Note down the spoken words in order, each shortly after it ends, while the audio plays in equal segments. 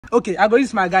Okay, I go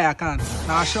use my guy account.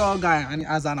 Now sure guy and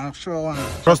as an sure one.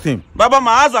 Trust him. Baba,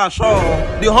 my eyes are sure.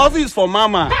 The hustle is for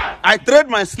mama. I trade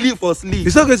my sleep for sleep.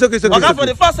 It's okay. Okay, for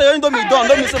the first time you don't me done,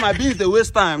 don't me say my business they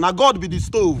waste time. Now God be the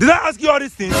stove. Did I ask you all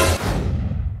these things?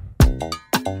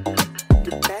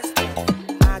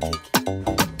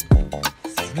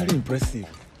 It's very impressive.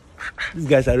 These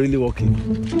guys are really working.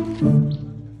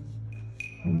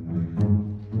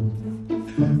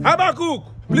 Habakkuk,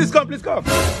 please come.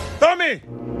 Tommy!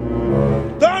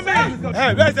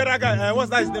 Hey, where's that guy?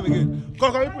 What's that his name again?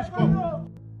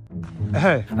 Come.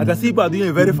 Hey, I can see people are doing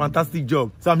a very fantastic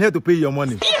job. So I'm here to pay your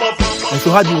money. And so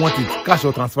how do you want it? Cash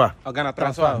or transfer? I'm gonna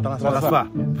transfer. Transfer.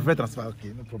 Prefer transfer.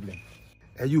 Okay, no problem.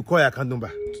 You call your account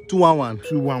number.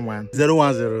 211 010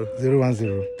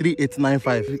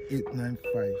 3895.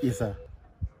 3895. Yes, sir.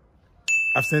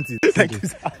 I've sent it. Thank you,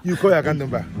 sir. You call your account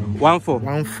number.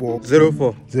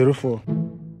 1404.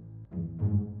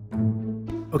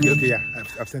 Okay, yeah.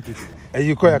 I've sent it.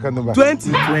 You call your account number. 20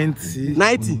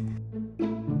 90.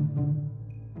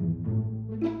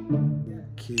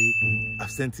 Okay,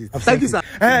 I've sent it. Thank you, sir.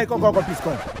 Hey, come, please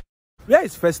come. Where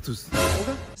is Festus?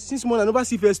 Okay. Since morning I never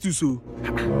see Festus. So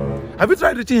have you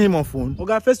tried reaching him on phone?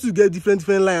 okay, Festus get different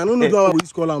line. I don't know how we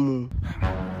call him.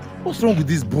 What's wrong with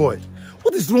this boy?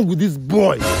 What is wrong with this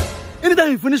boy?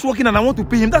 Anytime he finish working and I want to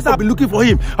pay him, that's how I'll be looking for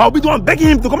him. I'll be the one begging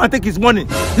him to come and take his money.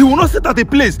 He will not sit at a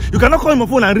place. You cannot call him on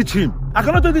phone and reach him. I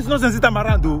cannot do this nonsense this time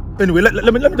around though. Anyway,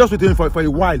 let me just wait him for a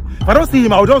while. If I don't see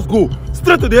him, I'll just go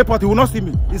straight to the airport. He will not see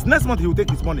me. It's next month he will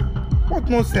take his money. What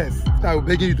nonsense? I will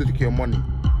beg you to take your money.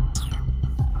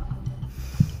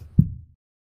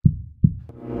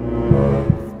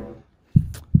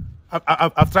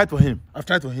 I've tried for him.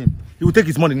 He will take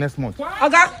his money next month.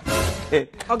 Okay,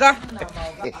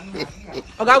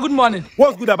 good morning.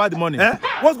 What's good about the money?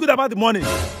 What's good about the money?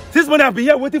 Since morning I've been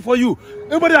here waiting for you.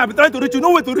 Everybody have been trying to reach you,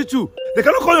 no way to reach you. They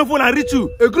cannot call your phone and reach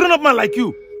you. A grown-up man like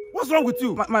you. What's wrong with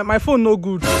you? My phone no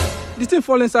good. This thing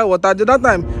fall inside water. That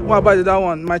time when I buy that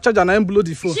one, my charger and I blow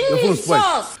the phone. Your phone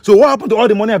spoiled. So what happened to all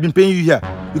the money I've been paying you here?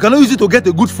 You cannot use it to get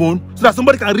a good phone so that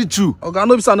somebody can reach you. Okay, I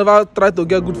know I never try to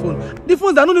get good phone. The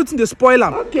phones that no nothing they spoil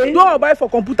them. Okay. The one I buy for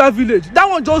Computer Village. That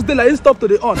one just dey like stop to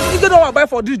the on. You get the one I buy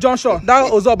for this junction.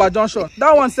 That Ozoba junction.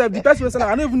 That one self, the person selling,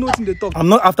 I don't even know nothing they talk. I'm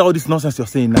not after all this nonsense you're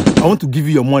saying now. I want to give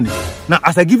you your money. Now,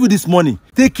 as I give you this money,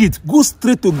 take it, go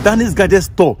straight to Danny's Gadget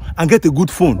store and get a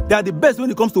good phone. They are the best when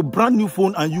it comes to brand new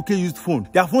phone and UK used phone.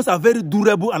 Their phones are very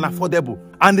durable and affordable.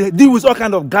 And they deal with all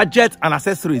kinds of gadgets and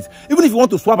accessories. Even if you want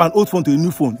to swap an old phone to a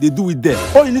new phone, they do it there.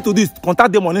 All you need to do is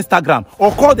contact them on Instagram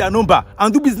or call their number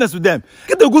and do business with them.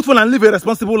 Get a good phone and live a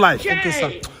responsible life. Okay,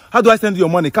 sir. How do I send you your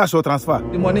money? Cash or transfer?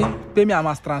 The money, pay me, I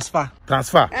must transfer.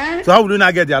 Transfer? So how will you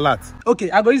not get the alert?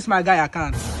 Okay, I go use my guy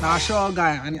account. Now sure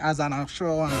guy and as an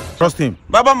sure one. Trust him.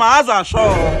 Baba, my eyes are sure.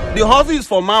 The hustle is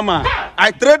for mama.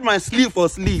 I trade my sleep for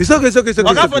sleep. It's okay. Okay,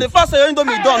 for the first time you don't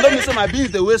me done, don't me say my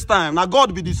business they waste time. Now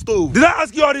God be the stove. Did I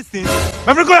ask you all these things?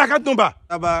 My friend, call your account number.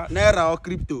 Baba, Naira or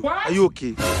crypto? What? Are you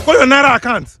okay? Call your Naira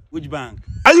account. Which bank?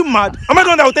 Are you mad? Am I the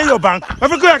one that will tell your bank? My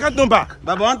friend, call your account number.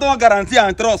 Baba, want to guarantee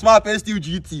and trust. My pay still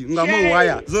GT. Ngamo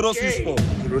wire 064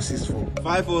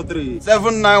 543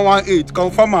 7918.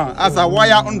 Confirm as a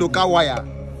wire Nduka wire.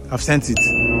 I've sent it.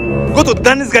 Go to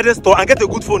Danny's Gadget store and get a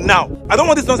good phone now. I don't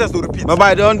want this nonsense to repeat. Baba,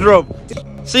 I don't drop.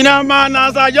 Cinnamon,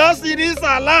 as I just see this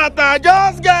salad, I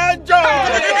just get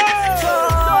joy.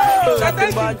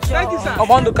 Thank you, sir. I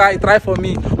want to try for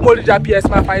me. Molly PS,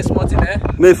 my find something,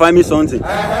 May find me something.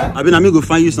 I mean, I go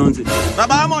find you something.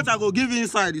 Baba, how much I go give you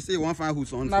inside? You say one find who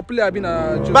something. Na play I been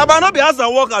a joke. Baba, no be as a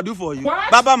work I do for you.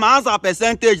 What? Baba, my answer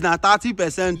percentage na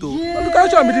 30%. Oh. Yeah. You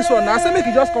can't show me this one. Now I say make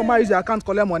you just come out use your account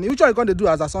collect money. Which one you gonna do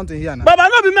as a something here now? Baba,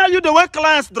 no be me you the way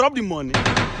clients drop the money.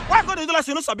 Why can't they do like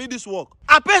you no sabi this work?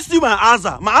 I pay you my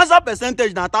answer. My answer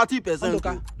percentage na 30%.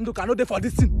 Nduka, no dey for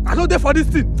this thing. I no dey for this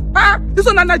thing. Ah, this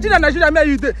one na Nigeria, me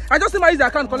you dey. I just say my use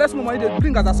account collect small money they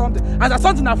bring as a something. As a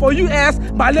something na for US,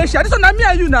 Malaysia. This one na me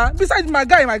and you now. Besides my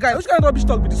guy. Which kind of rubbish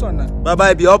talk be this one now? Baba,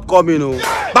 I be upcoming, oh.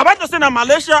 Baba just say na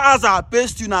Malaysia as I pay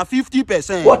you na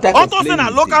 50%. What type of also say na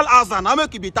local as I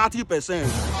make it be 30%.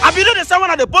 I be the same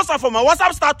one at the poster for my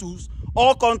WhatsApp status.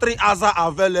 All country as are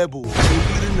available,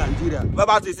 including Nigeria.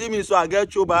 Baba, to see me, so I get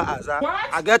Choba Aza,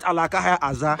 I get Alakaya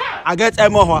Aza, I get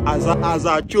Emoho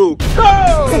Aza Choke.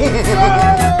 Go!